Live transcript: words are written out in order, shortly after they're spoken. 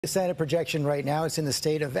The Senate projection right now, it's in the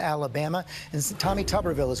state of Alabama, and Tommy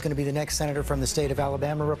Tuberville is going to be the next senator from the state of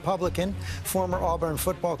Alabama. Republican, former Auburn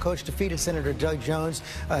football coach, defeated Senator Doug Jones,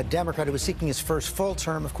 a Democrat who was seeking his first full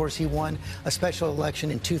term. Of course, he won a special election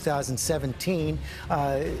in 2017.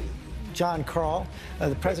 John Carl,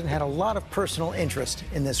 the president had a lot of personal interest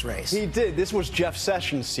in this race. He did. This was Jeff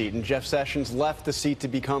Sessions' seat, and Jeff Sessions left the seat to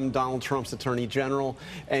become Donald Trump's attorney general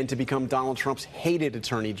and to become Donald Trump's hated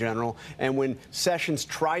attorney general. And when Sessions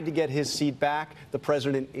tried to get his seat back, the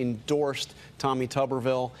president endorsed Tommy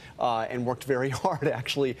Tuberville and worked very hard,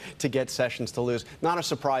 actually, to get Sessions to lose. Not a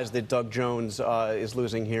surprise that Doug Jones is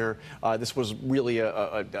losing here. This was really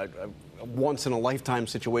a once-in-a-lifetime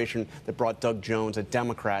situation that brought Doug Jones, a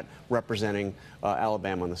Democrat, representing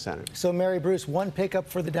Alabama in the Senate. So, Mary Bruce, one pickup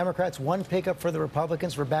for the Democrats, one pickup for the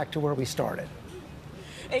Republicans. We're back to where we started.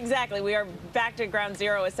 Exactly. We are back to ground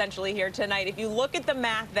zero essentially here tonight. If you look at the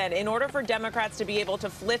math, then, in order for Democrats to be able to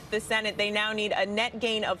flip the Senate, they now need a net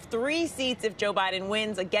gain of 3 seats if Joe Biden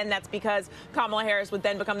wins. Again, that's because Kamala Harris would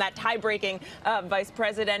then become that tie-breaking vice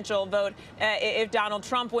presidential vote. If Donald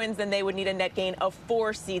Trump wins, then they would need a net gain of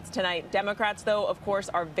 4 seats tonight. Democrats, though, of course,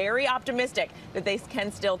 are very optimistic that they can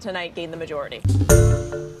still tonight gain the majority.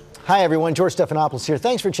 Hi, everyone. George Stephanopoulos here.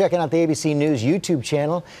 Thanks for checking out the ABC News YouTube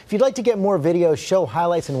channel. If you'd like to get more videos, show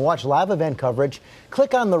highlights, and watch live event coverage,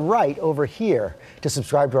 click on the right over here to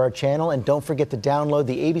subscribe to our channel. And don't forget to download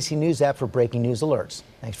the ABC News app for breaking news alerts.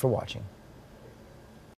 Thanks for watching.